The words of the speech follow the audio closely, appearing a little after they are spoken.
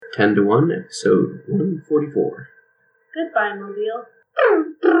10 to 1, episode 144. Goodbye, Mobile.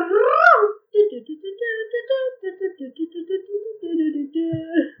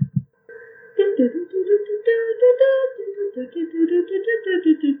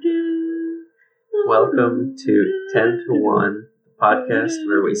 Welcome to 10 to 1, the podcast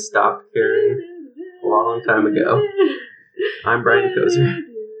where we stopped caring a long time ago. I'm Brian Kozer.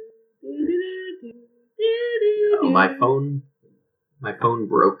 Oh, my phone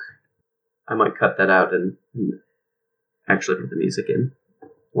broke. I might cut that out and actually put the music in.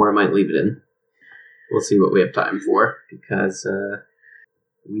 Or I might leave it in. We'll see what we have time for, because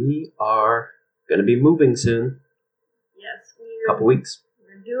we are going to be moving soon. Yes, A couple weeks.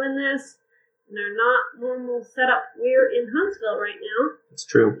 We're doing this in our not normal setup. We're in Huntsville right now. It's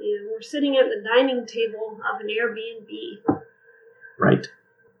true. And we're sitting at the dining table of an Airbnb. Right.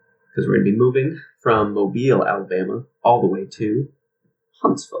 Because we're going to be moving from Mobile, Alabama, all the way to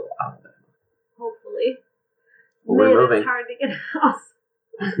Huntsville, Alabama. Hopefully. Well, we're moving. It's hard to get a house.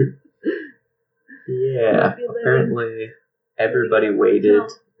 Yeah. Apparently, everybody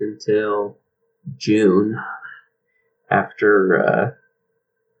waited until June after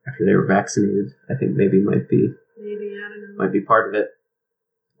they were vaccinated. I think maybe I don't know. Might be part of it.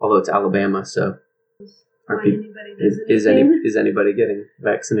 Although it's Alabama, so is anybody getting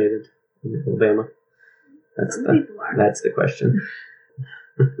vaccinated in Alabama? That's the question.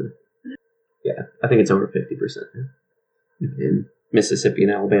 Yeah, I think it's over 50% in Mississippi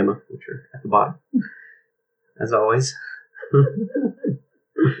and Alabama, which are at the bottom, as always.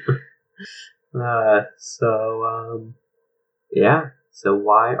 So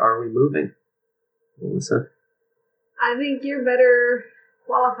why are we moving, Melissa? I think you're better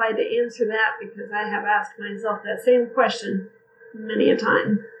qualified to answer that, because I have asked myself that same question many a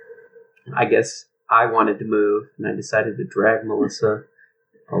time. I guess I wanted to move, and I decided to drag Melissa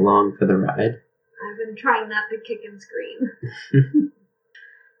along for the ride. I've been trying not to kick and scream.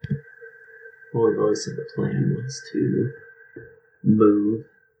 Well, we've always said the plan was to move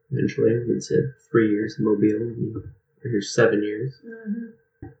eventually. We said 3 years in Mobile. We're here 7 years. Mm-hmm.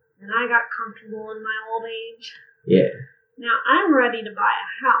 And I got comfortable in my old age. Yeah. Now, I'm ready to buy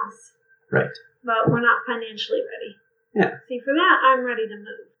a house. Right. But we're not financially ready. Yeah. See, for that, I'm ready to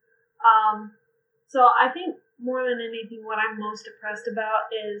move. So I think more than anything, what I'm most depressed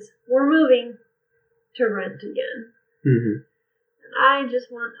about is we're moving to rent again. Mm-hmm. And I just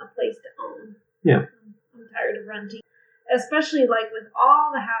want a place to own. Yeah. I'm tired of renting. Especially like with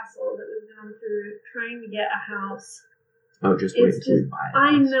all the hassle that we've gone through trying to get a house. Oh, just wait until we buy a house.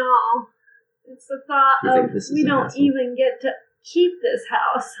 I know. It's the thought of we don't even get to keep this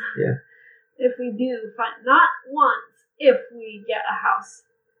house. Yeah. If we do, not once, if we get a house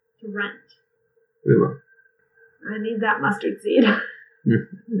to rent. We will. I need that mustard seed.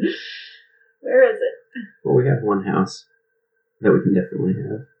 Where is it? Well, we have one house that we can definitely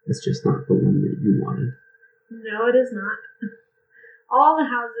have. It's just not the one that you wanted. No, it is not. All the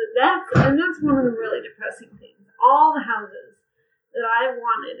houses, that's one of the really depressing things. All the houses that I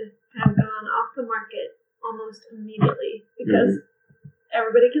wanted have gone off the market almost immediately, because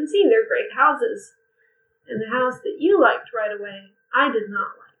everybody can see they're great houses. And the house that you liked right away, I did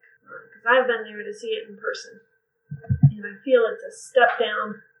not like. Because I've been there to see it in person. And I feel it's a step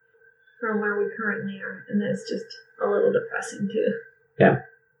down from where we currently are. And that's just a little depressing too. Yeah.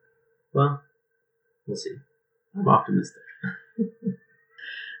 Well, we'll see. I'm optimistic.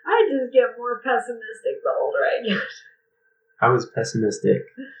 I just get more pessimistic the older I get. I was pessimistic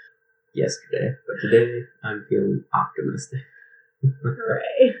yesterday, but today I'm feeling optimistic.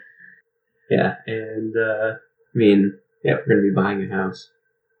 Hooray. Yeah, and if we're going to be buying a house,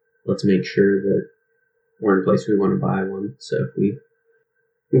 let's make sure that we're in a place we want to buy one. So if we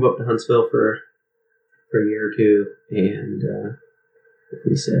move up to Huntsville for a year or two, and if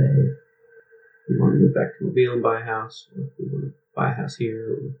we say we want to move back to Mobile and buy a house, or if we want to buy a house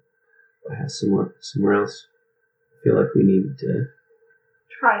here, or buy a house somewhere else, I feel like we need to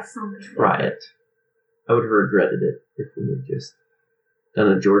try something. Try it. I would have regretted it if we had just done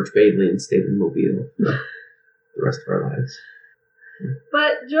a George Bailey and stayed in Mobile for the rest of our lives.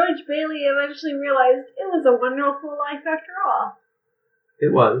 But George Bailey eventually realized it was a wonderful life after all.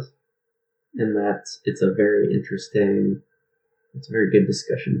 It was. And it's a very good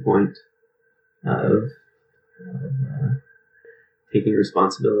discussion point of taking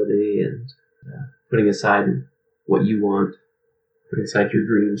responsibility and putting aside what you want, putting aside your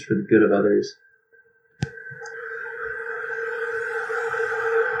dreams for the good of others.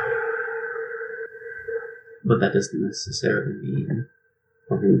 But that doesn't necessarily mean,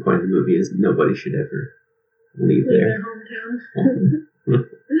 I think the point of the movie is nobody should ever leave their hometown.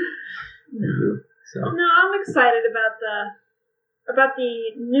 So No, I'm excited about the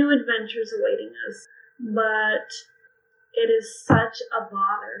new adventures awaiting us, but it is such a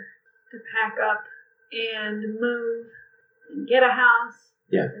bother to pack up and move and get a house,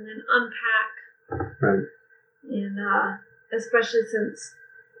 Yeah. and then unpack, right. and especially since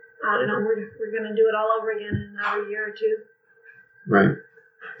I don't know, we're gonna do it all over again in another year or two. Right.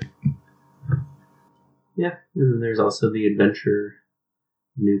 Yeah, and then there's also the adventure,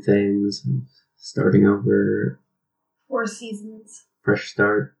 new things, starting over, 4 seasons. fresh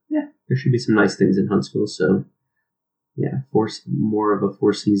start. Yeah, there should be some nice things in Huntsville. So, yeah, more of a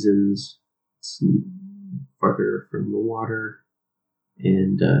 4 seasons, farther from the water,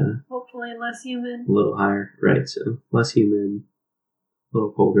 and Hopefully less humid. a little higher. Right, so less humid, a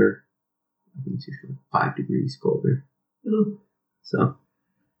little colder. I think it's usually 5 degrees colder. Ooh. So,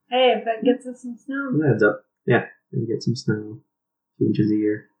 Hey, if that gets us some snow. it adds up. Yeah, and we get some snow, 2 inches a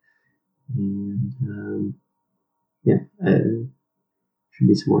year. And, should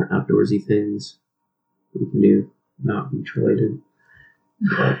be some more outdoorsy things we can do, not beach related.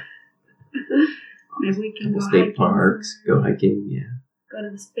 But Maybe we can go state hiking parks, somewhere. go hiking, yeah. Go to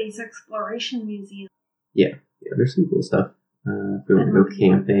the Space Exploration Museum. Yeah, there's some cool stuff. If we want to go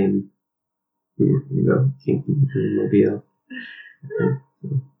camping, we were going to go camping in Mobile. Okay,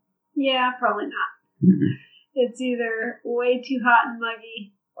 so. Yeah, probably not. Mm-mm. It's either way too hot and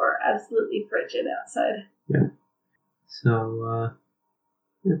muggy or absolutely frigid outside. Yeah. So,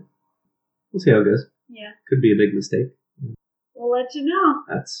 yeah. We'll see how it goes. Yeah. Could be a big mistake. We'll let you know.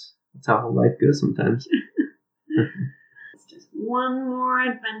 That's how life goes sometimes. It's just one more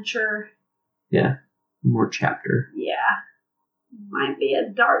adventure. Yeah. One more chapter. Yeah. Might be a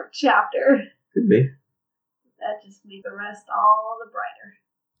dark chapter. Could be. That just makes the rest all the brighter.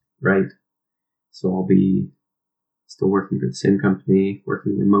 Right. So I'll be still working for the same company,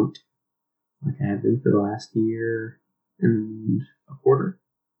 working remote, like I have been for the last year and a quarter.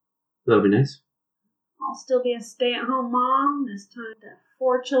 That'll be nice. I'll still be a stay-at-home mom. This time to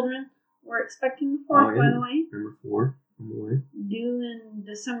 4 children. We're expecting the 4th, by the way. Number 4 on the way. Due in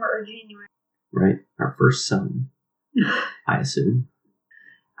December or January. Right. Our first son, I assume.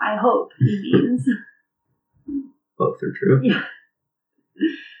 I hope he means. Both are true. Yeah.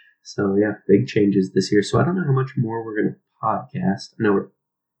 So, yeah, big changes this year. So I don't know how much more we're going to podcast. I know we're...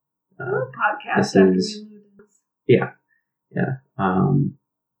 We'll podcast this after is- we move to this. Yeah.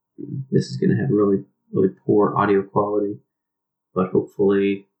 This is going to have really, really poor audio quality, but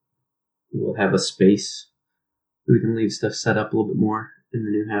hopefully we'll have a space we can leave stuff set up a little bit more in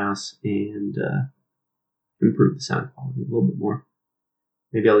the new house and improve the sound quality a little bit more.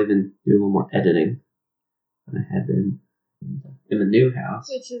 Maybe I'll even do a little more editing than I had been in the new house.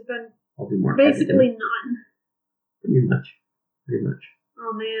 Which has been I'll do more basically editing. none. Pretty much.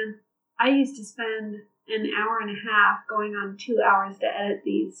 Oh man. I used to spend an hour and a half going on 2 hours to edit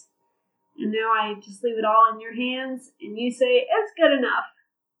these. And now I just leave it all in your hands and you say, it's good enough.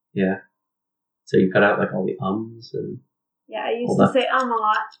 Yeah. So you cut out like all the ums and... Yeah, I used Hold to up. say a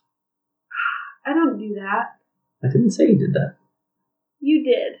lot. I don't do that. I didn't say you did that. You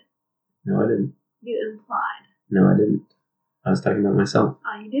did. No, I didn't. You implied. No, I didn't. I was talking about myself.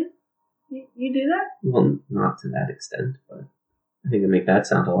 Oh, you do? You do that? Well, not to that extent, but I think I make that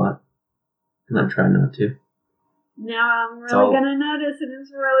sound a lot. And I try not to. Now I'm really all- going to notice and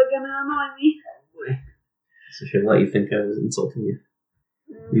it's really going to annoy me. So should I let you think I was insulting you?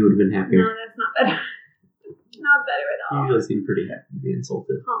 You would have been happier. No, that's not better. Not better at You all. usually seem pretty happy to be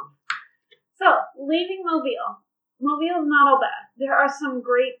insulted. So, leaving Mobile. Mobile is not all bad. There are some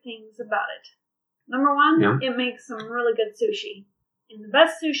great things about it. Number one, Yeah. It makes some really good sushi. And the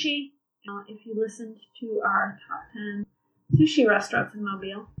best sushi, if you listened to our top 10 sushi restaurants in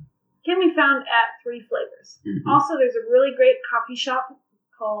Mobile, can be found at 3 Flavors. Mm-hmm. Also, there's a really great coffee shop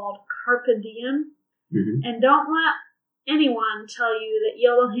called Carpe Diem. Mm-hmm. And don't let anyone tell you that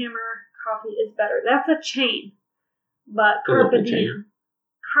Yellowhammer coffee is better. That's a chain. But The local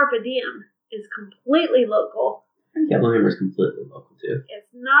Carpe Diem is completely local. Yellowhammer's completely local too. It's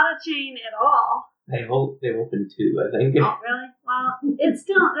not a chain at all. They've opened 2, I think. Oh, really? Well,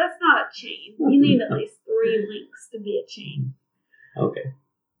 that's not a chain. You need at least 3 links to be a chain. Okay.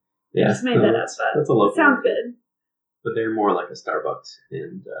 Yeah, Just made that up, that's but a local. it sounds good. But they're more like a Starbucks,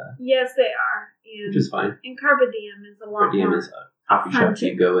 and Yes, they are. which is fine. And Carpe Diem is a lot Carpe Diem more. is a coffee shop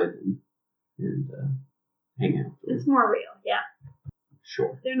authentic. you go in and hang out. It's more real, yeah.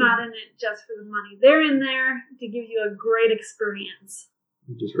 Sure. They're not in it just for the money. They're in there to give you a great experience.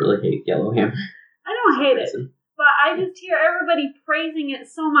 You just really hate Yellowhammer. I don't hate it, Listen. but I just hear everybody praising it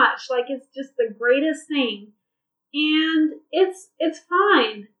so much, like it's just the greatest thing. And it's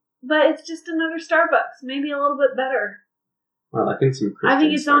fine, but it's just another Starbucks, maybe a little bit better. Well, I think some Christians. I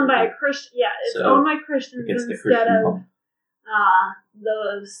think it's owned by a started Christian. Yeah, it's So, owned by Christians it gets the instead Christian of bump.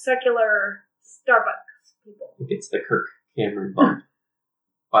 those secular Starbucks people. It gets the Kirk Cameron bump.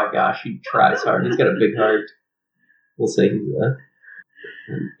 By gosh, he tries hard. He's got a big heart. We'll say he's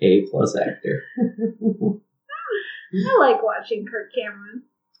an A+ actor. I like watching Kirk Cameron.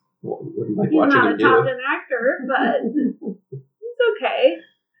 What do you like He's watching not him a do? top end actor, but he's okay.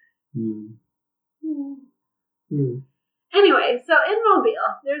 Anyway, so in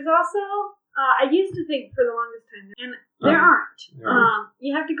Mobile, there's also, I used to think for the longest time, and there aren't.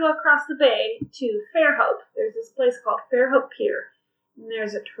 You have to go across the bay to Fairhope. There's this place called Fairhope Pier, and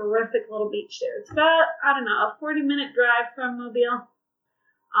there's a terrific little beach there. It's about, I don't know, a 40-minute drive from Mobile.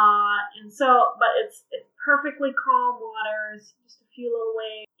 But it's perfectly calm waters, just a few little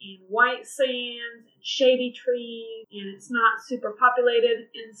waves, and white sands, and shady trees, and it's not super populated,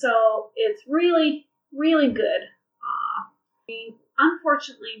 and so it's really, really good. We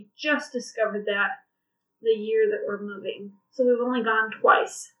unfortunately just discovered that the year that we're moving, so we've only gone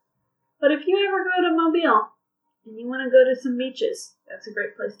twice. But if you ever go to Mobile and you want to go to some beaches, that's a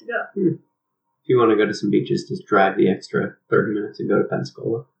great place to go. If you want to go to some beaches, just drive the extra 30 minutes and go to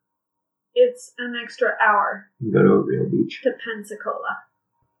Pensacola. It's an extra hour And go to a real beach. to Pensacola.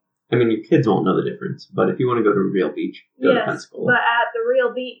 I mean, your kids won't know the difference, but if you want to go to a real beach, go to Yes, Pensacola. but at the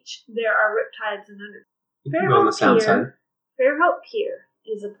real beach, there are riptides and under. You can go on the south side. Fairhope Pier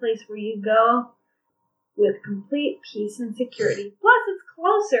is a place where you go with complete peace and security. Plus, it's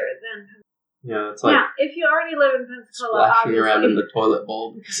closer than Pensacola. Yeah, it's like Now, if you already live in Pensacola, splashing obviously, around in the toilet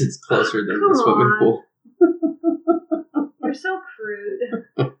bowl because it's closer than the Come swimming on. pool. you're so crude.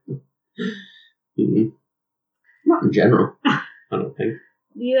 Not in general, I don't think.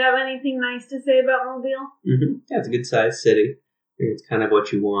 Do you have anything nice to say about Mobile? Yeah, it's a good sized city. I think it's kind of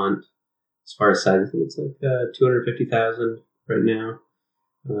what you want. As far as size, I think it's like 250,000 right now.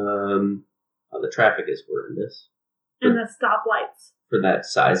 The traffic is horrendous. And the stoplights. For that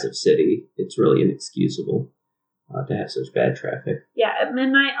size of city, it's really inexcusable to have such bad traffic. Yeah, at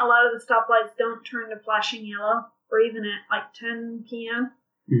midnight, a lot of the stoplights don't turn to flashing yellow, or even at like 10 p.m.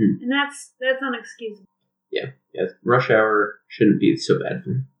 Mm-hmm. And that's unexcusable. Yeah, rush hour shouldn't be so bad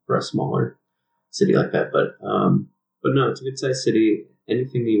for a smaller city like that. But no, it's a good sized city.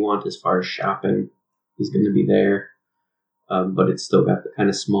 Anything that you want as far as shopping is going to be there. But it's still got the kind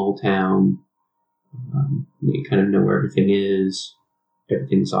of small town. You kind of know where everything is.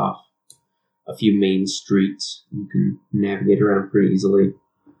 Everything's off a few main streets. You can navigate around pretty easily.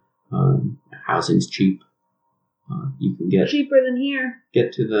 Housing's cheap. You can Cheaper than here.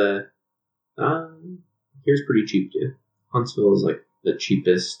 get to the. Here's pretty cheap too. Huntsville is like the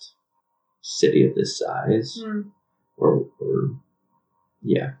cheapest city of this size, or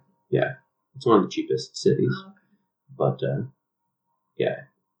yeah, it's one of the cheapest cities. Oh, okay. But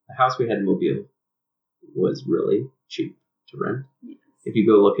the house we had in Mobile was really cheap to rent. Yes. If you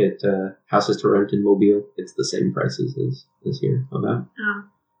go look at houses to rent in Mobile, it's the same prices as here about. Oh,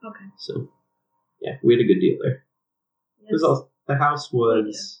 okay. So yeah, we had a good deal there. Yes. It was also, the house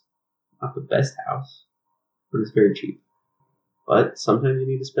was not the best house, but it's very cheap. But sometimes you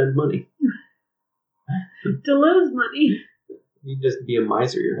need to spend money. To lose money. You just be a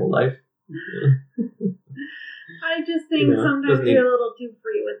miser your whole life. I just think You know, sometimes doesn't you're a little too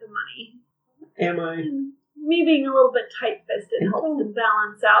free with the money. Am I? And me being a little bit tight-fisted helps to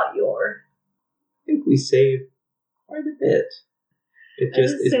balance out your... I think we save quite a bit. It I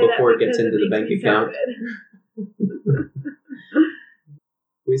just is say that before it gets because into the makes bank me sound account. good.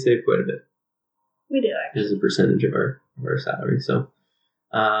 We save quite a bit We do, actually. as a percentage of our salary. So,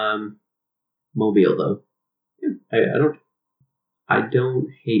 Mobile though, I don't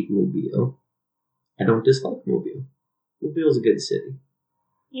hate Mobile. I don't dislike Mobile. Mobile's a good city.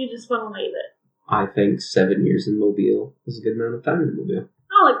 You just want to leave it. I think 7 years in Mobile is a good amount of time in Mobile.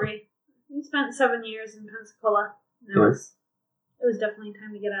 I'll agree. We spent 7 years in Pensacola. And it was definitely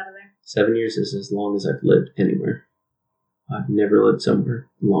time to get out of there. 7 years is as long as I've lived anywhere. I've never lived somewhere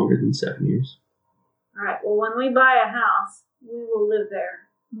longer than 7 years. All right. Well, when we buy a house, we will live there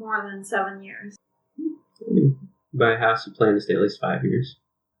more than 7 years. I mean, buy a house, you plan to stay at least 5 years.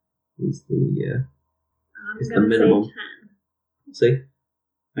 Is the I'm Is the going to say minimum. 10. see?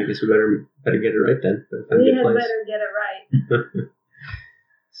 I guess we better get it right then. Better find a We good had place. better get it right.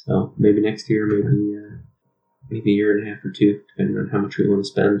 So maybe next year, maybe a year and a half or two, depending on how much we want to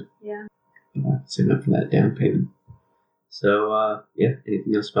spend. Yeah. Saving up for that down payment. So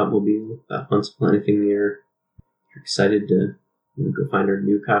anything else about Mobile, about Huntsville, anything you're excited to go find our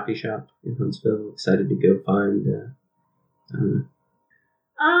new coffee shop in Huntsville? Excited to go find, I don't know.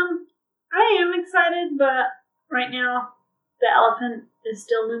 I am excited, but right now the elephant is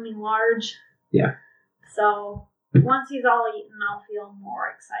still looming large. Yeah. So once he's all eaten, I'll feel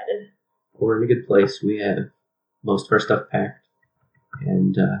more excited. We're in a good place. We have most of our stuff packed,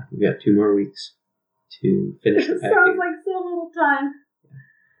 and we've got 2 more weeks to finish the It packing. sounds like so little time.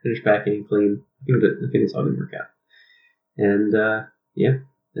 Finish packing, clean. I think it's all going to work out. And,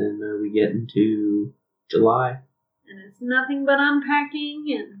 then we get into July. And it's nothing but unpacking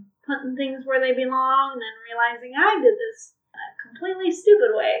and putting things where they belong, and then realizing I did this in a completely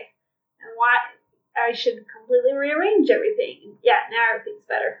stupid way, and why I should completely rearrange everything. Yeah, now everything's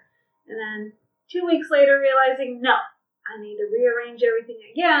better. And then 2 weeks later, realizing, no, I need to rearrange everything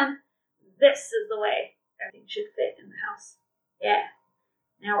again. This is the way everything should fit in the house. Yeah,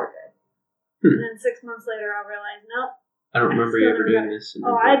 now we're good. And then 6 months later, I'll realize, nope. I don't remember you ever doing this.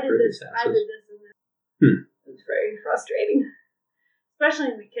 I did this. I did this in this. It was very frustrating,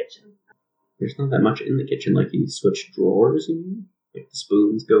 especially in the kitchen. There's not that much in the kitchen. Like, you switch drawers, you mean? Like, the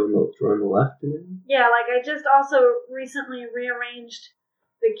spoons go in the drawer on the left and everything? Yeah, like I just also recently rearranged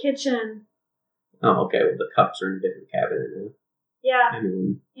the kitchen. Oh, okay. Well, the cups are in a different cabinet now. Yeah. I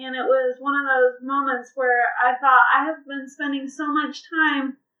mean, And it was one of those moments where I thought, I have been spending so much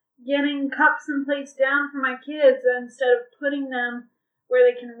time getting cups and plates down for my kids instead of putting them where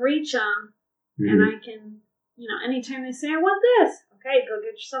they can reach them. And I can, anytime they say, I want this, okay, go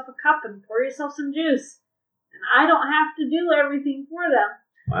get yourself a cup and pour yourself some juice. And I don't have to do everything for them.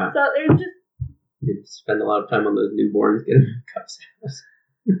 wow. So they're just... You spend a lot of time on those newborns getting cups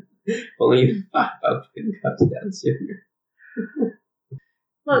down. Only you thought about getting cups down sooner.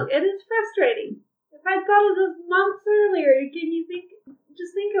 Look, it is frustrating. If I thought of this months earlier, can you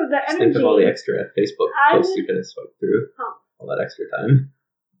just think of the energy. Think of all the extra Facebook posts you could have swiped through. All that extra time.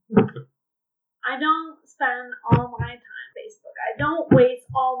 I don't spend all my time on Facebook. I don't waste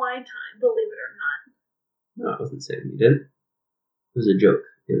all my time, believe it or not. No, I wasn't saying you did. It was a joke.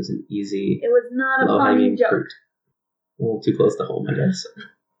 It was an easy, It was not a funny low-hanging joke. fruit. A little too close to home, I guess.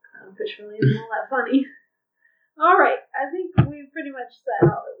 Fish really isn't all that funny. All right, I think we pretty much said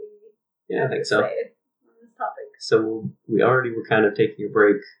all that we Yeah, I think so. say on this topic. So we already were kind of taking a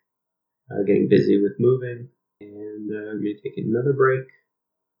break, getting busy with moving, and we're going to take another break.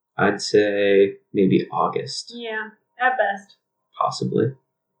 I'd say maybe August, Yeah, at best. possibly.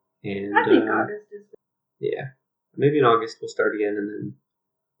 And I think August is good. yeah, maybe in August we'll start again, and then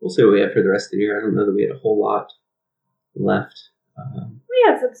we'll see what we have for the rest of the year. I don't know that we had a whole lot left. We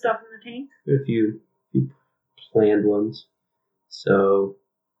had some stuff in the tank. We had a few planned ones. So,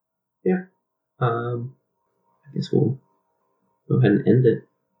 yeah. I guess we'll go ahead and end it.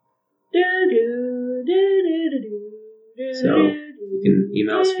 So, you can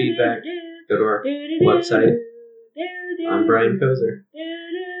email us feedback. Go to our website. I'm Brian Kozer.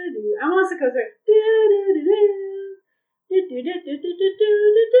 I'm Melissa Kozer.